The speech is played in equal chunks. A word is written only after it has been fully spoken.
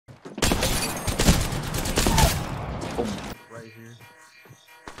right here.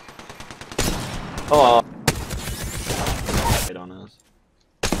 Oh, hit on us.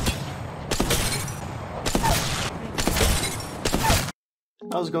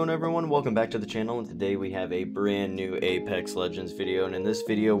 How's it going, everyone? Welcome back to the channel, and today we have a brand new Apex Legends video, and in this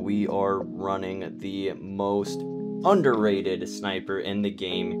video we are running the most underrated sniper in the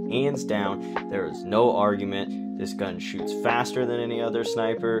game, hands down. There is no argument. This gun shoots faster than any other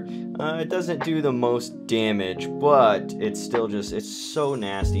sniper. It doesn't do the most damage, but it's still just, it's so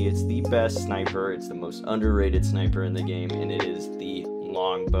nasty. It's the best sniper. It's the most underrated sniper in the game, and it is the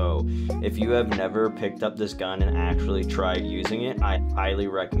longbow. If you have never picked up this gun and actually tried using it, I highly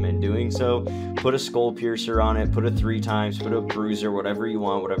recommend doing so. Put a skull piercer on it, put it 3 times, put a bruiser, whatever you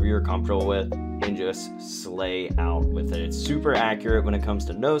want, whatever you're comfortable with, and just slay out with it. It's super accurate when it comes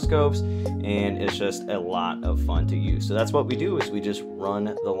to no scopes, and it's just a lot of fun to use. So that's what we do, is we just run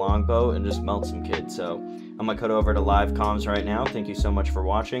the longbow and just melt some kids. So I'm gonna cut over to live comms right now. Thank you so much for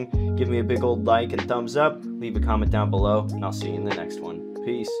watching. Give me a big old like and thumbs up, leave a comment down below, and I'll see you in the next one.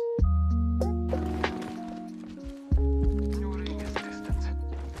 Peace.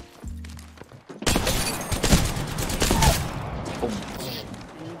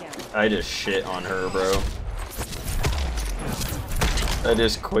 I just shit on her, bro. I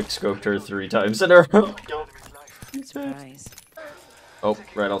just quick scoped her 3 times in a row. Oh,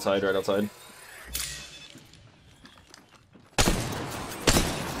 right outside, right outside.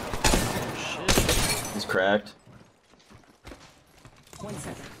 He's cracked. 1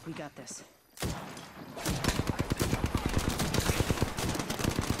 second, we got this.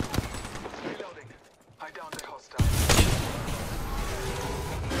 Reloading. I downed a hostile.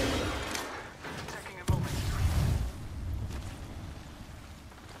 Taking a moment.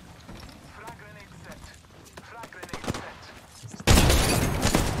 Frag grenade set. Frag grenade set.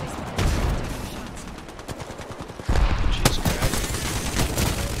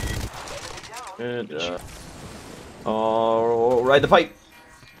 Good job. Oh, ride the pipe.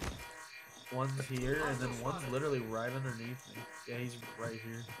 One's here, and then one's literally right underneath me. Yeah, he's right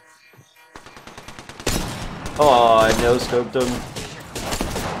here. Oh, I no scoped him.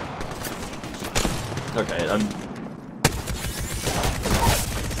 Okay, I'm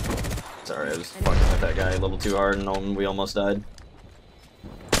sorry. I was fucking with that guy a little too hard, and we almost died.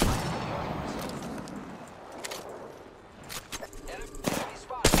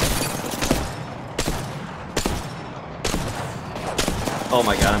 Oh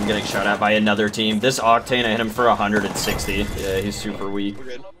my god, I'm getting shot at by another team. This Octane, I hit him for 160. Yeah, he's super weak. We're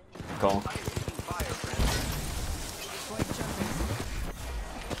good. Call.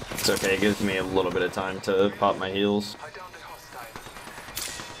 It's okay, it gives me a little bit of time to pop my heals. I downed a hostile.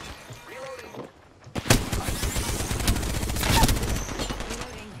 Reloading.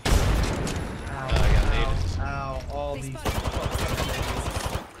 Ow, I got nades. ow, all these.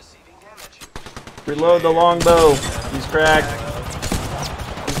 Receiving damage. Reload the longbow. He's cracked.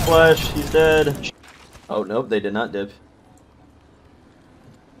 He's flesh. He's dead. Oh, nope, they did not dip.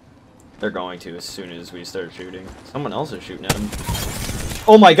 They're going to as soon as we start shooting. Someone else is shooting at him.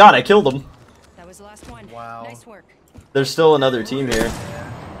 Oh my god, I killed him. That was the last one. Wow. Nice work. There's still another team here.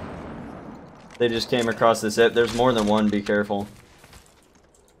 They just came across the zip. There's more than one, be careful.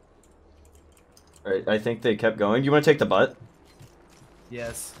 Alright, I think they kept going. You want to take the butt?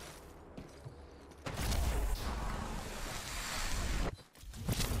 Yes.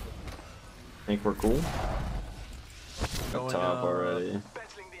 Think we're cool? Up Going top up. already.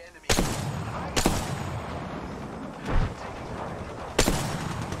 Battling the enemy.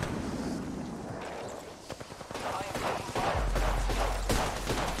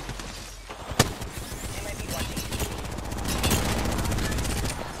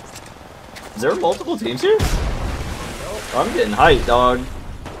 Is there multiple teams here? I'm getting hyped, dog.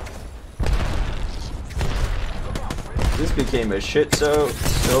 This became a shit so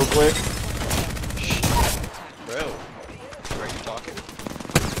quick. Bro, are you talking?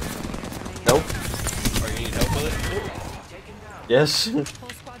 Nope. Or you need help with it? Yes. Whole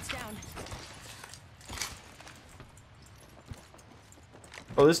squad's down.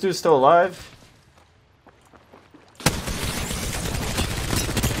 Oh, this dude's still alive?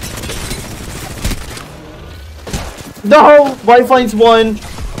 No! Lifeline's 1!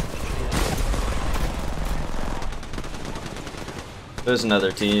 There's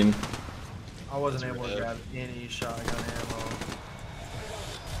another team. I wasn't able to grab any shotgun ammo.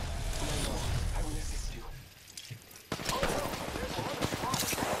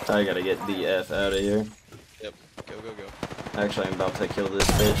 I gotta get the F out of here. Yep. Go, go, go. Actually, I'm about to kill this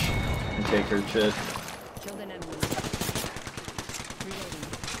bitch and take her shit. Killed an enemy. Reloading.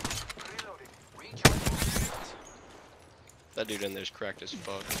 Reloading. Recharging. That dude in there's cracked as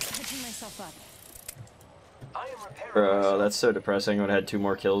fuck. Catching myself up. I am repairing Bro, myself. that's so depressing. I would have had 2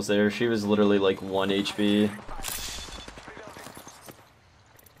 more kills there. She was literally like 1 HP.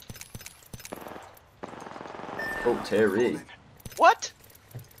 Oh, Terry. What?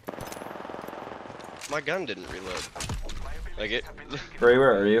 My gun didn't reload. Like it. Ray,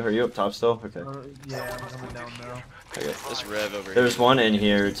 where are you? Are you up top still? Okay. Yeah, I'm coming down now. Okay. This rev over There's here. one in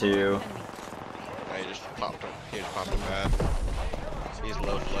here too. Oh, he just popped him. He just popped him bad. He's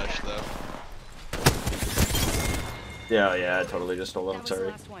low flesh though. Yeah, yeah, I totally just stole That them. was the Sorry.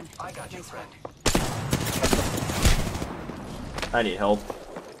 last one. I got you, Nice friend. work. I need help.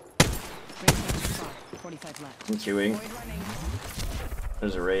 Ring capture spot. 45 left. I'm queuing. Void running.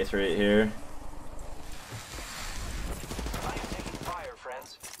 There's a Wraith right here. I am taking fire,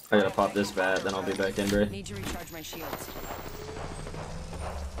 friends. I gotta pop this bat, then I'll be back in, Bray. Need to recharge my shields.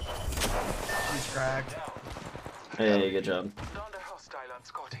 She's cracked. Hey, good job. Under hostile on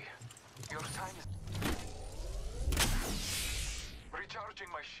Scotty. Your time is recharging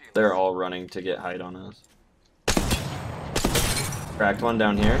my shield. They're all running to get height on us. Cracked one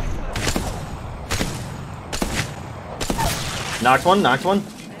down here. Knocked one, knocked one.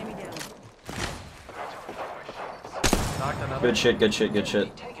 Enemy down. Knocked another. Good shit, good shit, good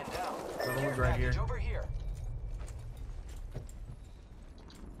shit. Taken down. Another one's right here. Over here.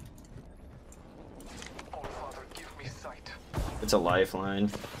 Oh, Father, give me sight. It's a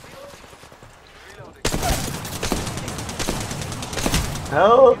lifeline. Reloading.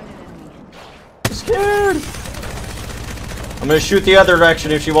 Help! I'm scared! I'm gonna shoot the other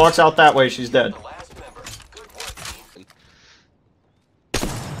direction. If she walks out that way, she's dead. The last member. Good work, team.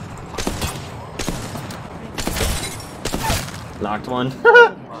 Knocked one.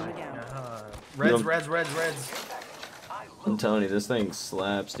 Enemy down. Reds, You- reds. I'm telling you, this thing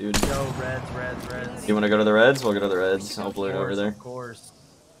slaps, dude. Go, reds. You wanna go to the Reds? We'll go to the Reds. I'll blue it over there. Of course.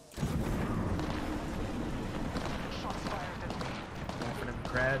 Going for them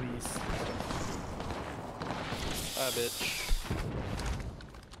crabbies. Ah, bitch.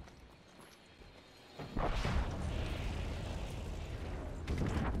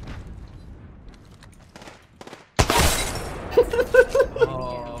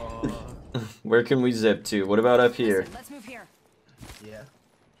 Oh, Where can we zip to? What about up here? Let's move here. yeah.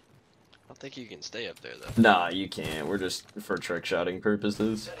 I don't think you can stay up there though. Nah, you can't. We're just for trick shotting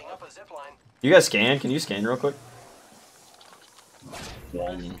purposes. Setting up a zip line. You guys scan? Can you scan real quick?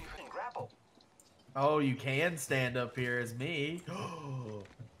 And grapple. Oh, you can stand up here as me.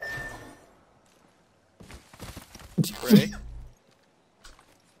 Ray?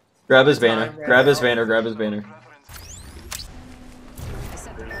 Grab his banner. Grab his banner. Grab his banner. Reference. I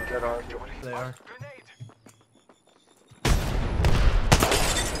set the They are. Grenade.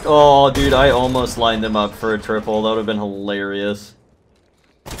 Oh, dude, I almost lined them up for a triple. That would have been hilarious.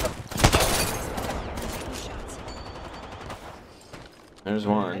 There's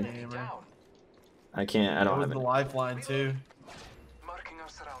one. Hammer. I can't. I That don't was have the an. lifeline too. Marking our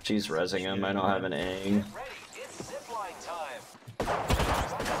surroundings. She's rezzing him. I don't have an aim. Ready. It's zip line time.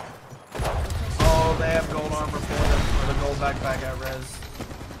 Oh, they have gold armor for them. Or the gold backpack at res.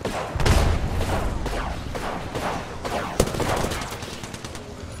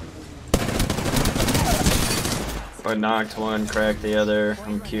 I knocked one, cracked the other.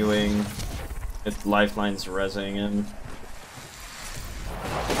 I'm queuing. If Lifeline's rezzing him.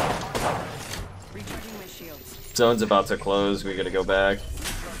 recharging my shields. Zone's about to close. We gotta go back.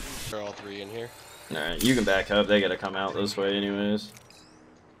 They're all three in here. Alright, you can back up. They gotta come out this way anyways.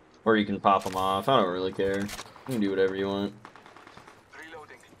 Or you can pop them off. I don't really care. You can do whatever you want.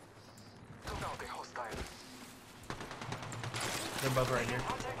 Reloading. Took out the hostile. They're both right here.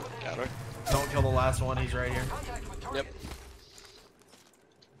 Got her. Don't kill the last one. He's right here. Yep.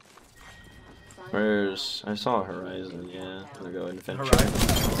 Where's... I saw Horizon, yeah. I'm gonna go ahead and finish it.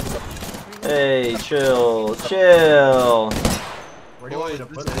 Horizon. Hey, chill. Chill. Where do you want me Boys, to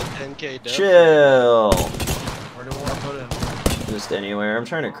this put is a him? 10K dub. Chill. Where do we want to put him? Just anywhere. I'm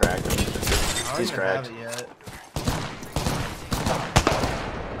trying to crack him. I don't He's even cracked. have it yet. I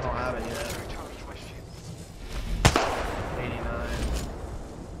don't have it yet. 89.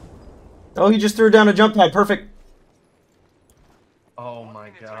 Oh, he just threw down a jump pad. Perfect. Oh my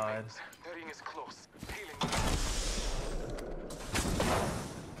god. The ring is close. Healing.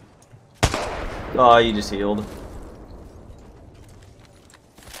 Oh, you just healed.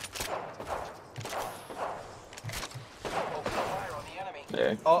 Fire on the enemy.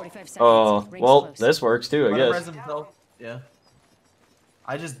 There. Oh, 45 seconds. Oh, Rings well, close. this works too, I let him res guess. himself. Yeah.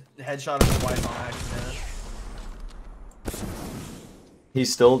 I just headshot him twice on accident.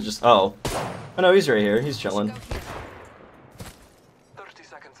 He's still just... Oh. Oh no, he's right here. He's chilling. Go here.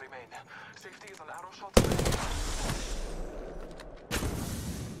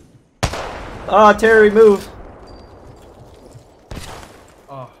 Ah, Terry, move.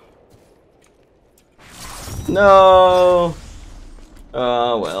 Oh, No.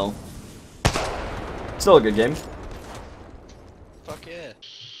 Oh, well. Still a good game. Fuck yeah.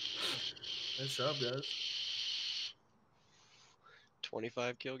 nice job, guys.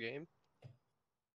 25 kill game.